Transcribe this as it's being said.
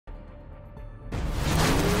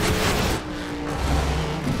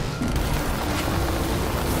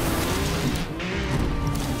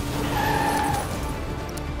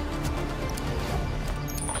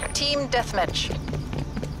deathmatch.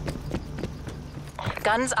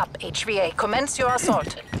 Guns up, HVA. Commence your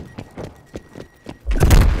assault.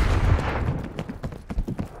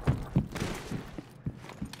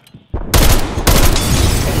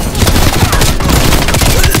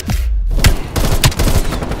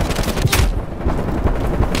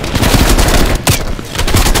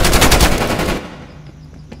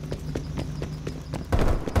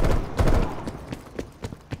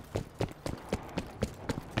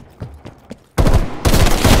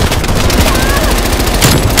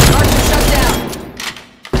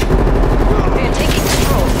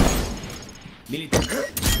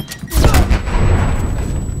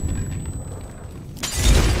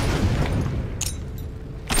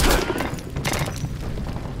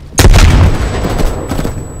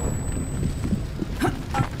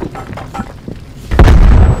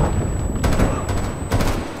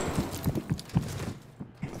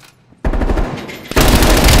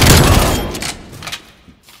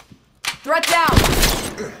 Threat down!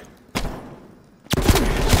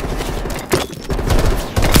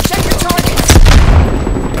 Check your targets!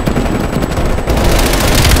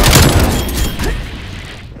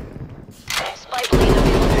 Spy plane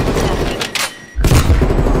available.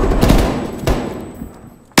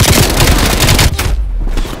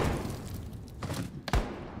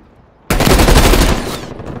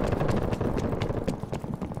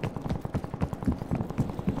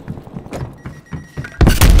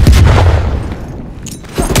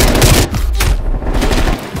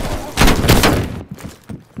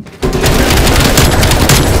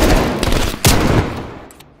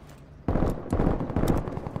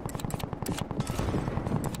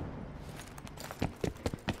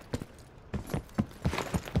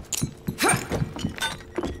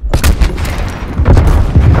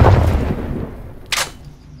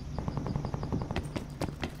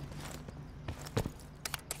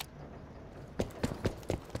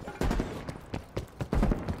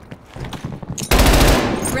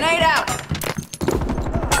 Grenade out!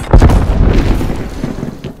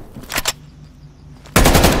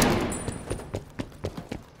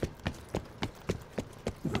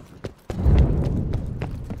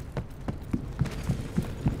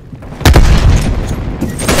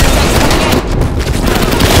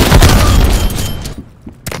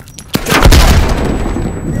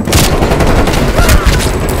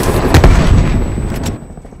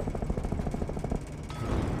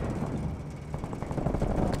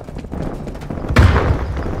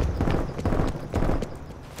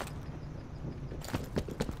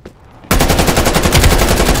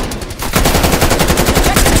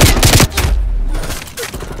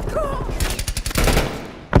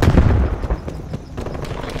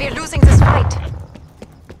 We're losing this fight.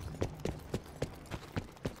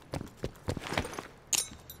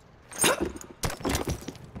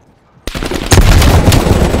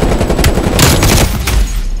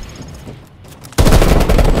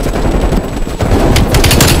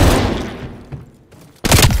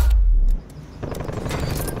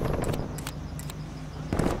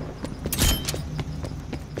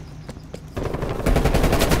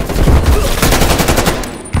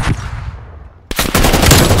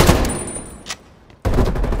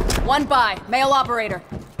 One by, male operator.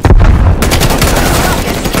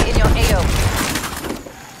 Target in your AO.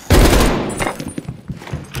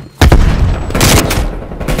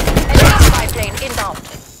 Enemy spy plane inbound.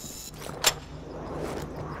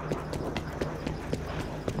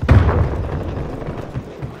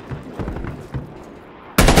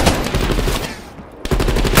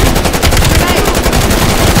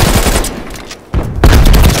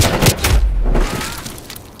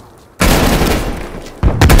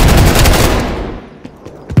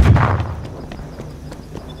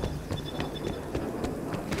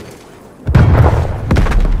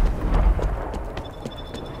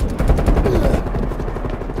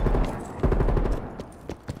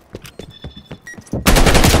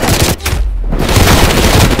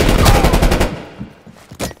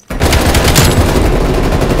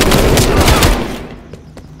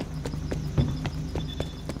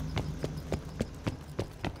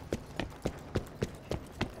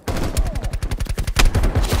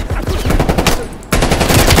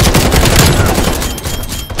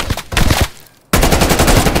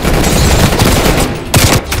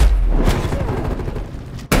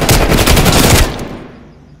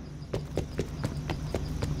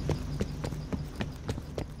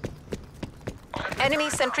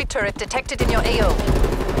 Enemy sentry turret detected in your AO.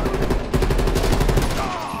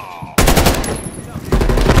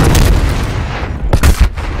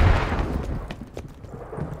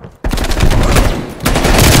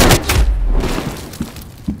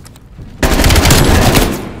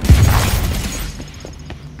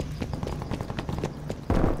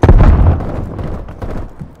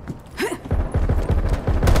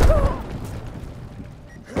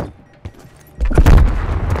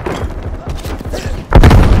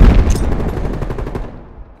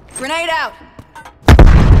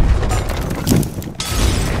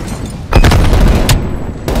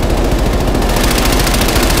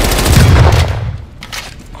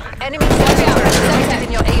 Enemy sensor turret detected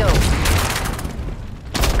in your AO.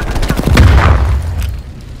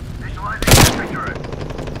 Visualizing sentry turret.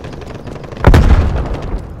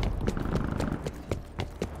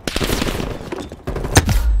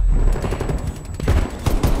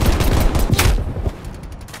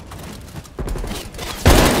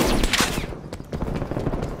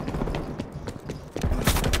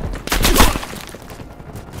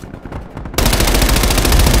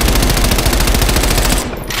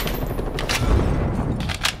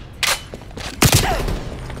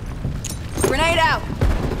 Grenade out!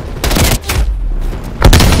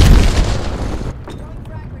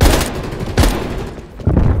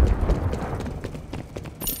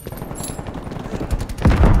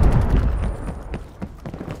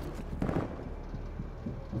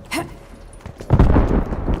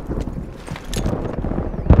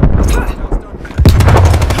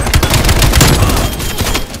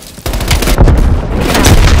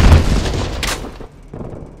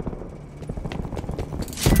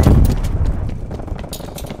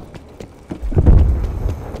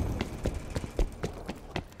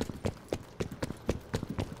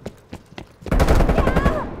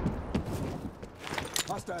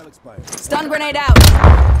 Hostile expired. Stun grenade out!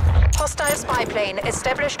 Hostile spy plane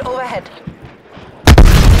established overhead.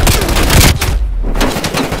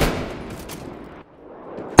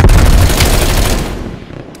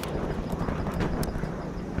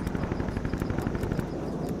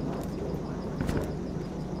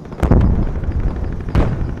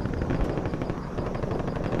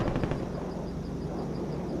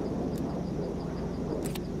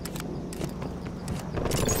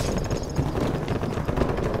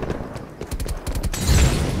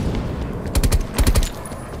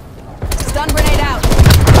 Stun grenade out!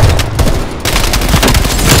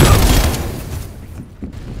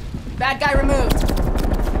 Bad guy removed.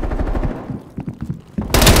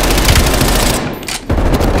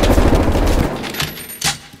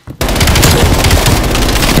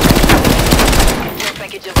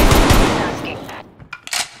 Package of tasking.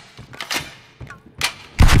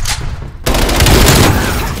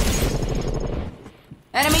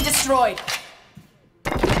 Enemy destroyed.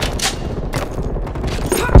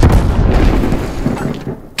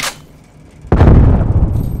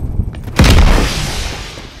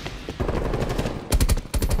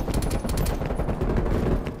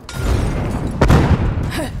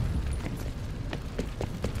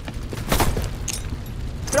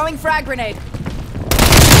 Throwing frag grenade.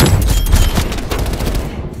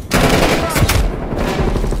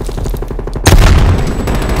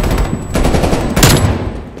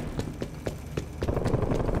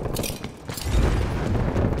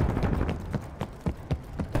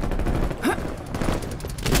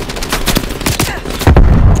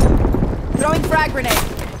 Throwing frag grenade.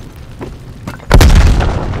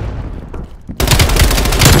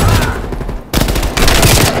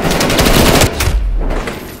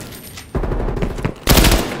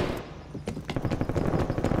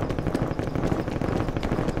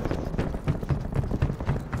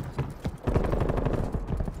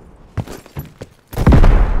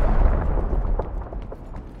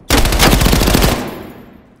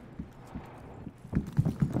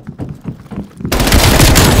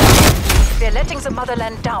 We're letting the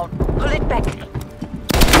motherland down. Pull it back.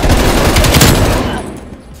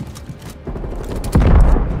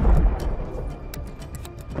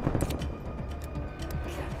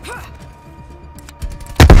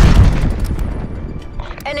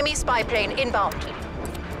 Enemy spy plane inbound.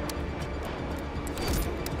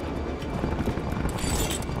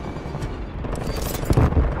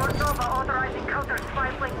 Moldova authorizing counter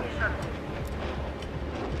spy plane mission.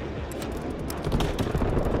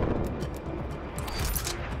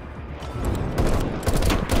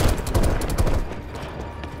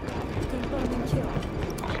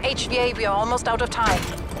 HVA, we are almost out of time.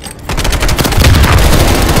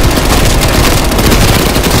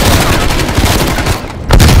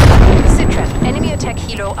 Sitrep, enemy attack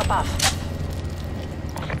helo above.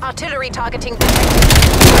 Artillery targeting detected.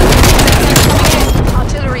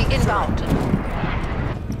 Artillery inbound.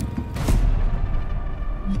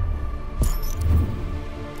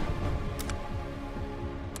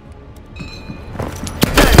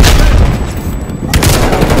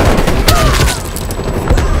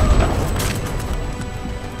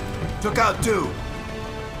 Took out two.